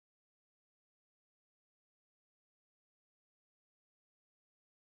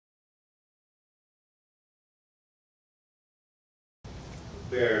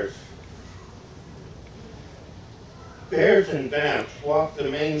Bears. Bears in Banff walk the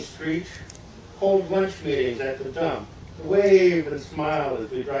main street, hold lunch meetings at the dump, wave and smile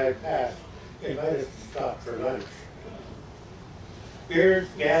as we drive past, invite us to stop for lunch. Bears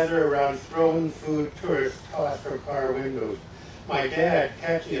gather around thrown food tourists toss from car windows. My dad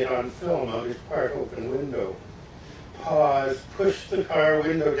catching it on film out his part-open window. Pause, push the car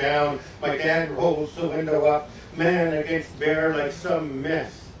window down. My dad rolls the window up, man against bear like some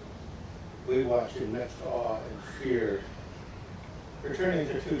myth. We watch in mixed awe and fear. Returning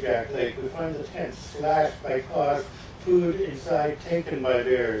to Two Jack Lake, we find the tent slashed by claws, food inside taken by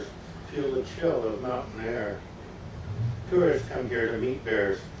bears. Feel the chill of mountain air. Tourists come here to meet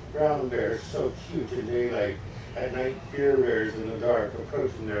bears. Brown bears, so cute in daylight. At night, fear bears in the dark,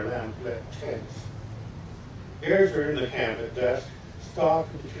 approaching their lamp-lit tents. Bears are in the camp at dusk, stalk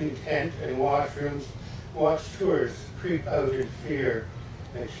between tent and washrooms, watch tourists creep out in fear,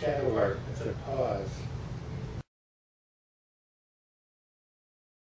 and shadow art with a pause.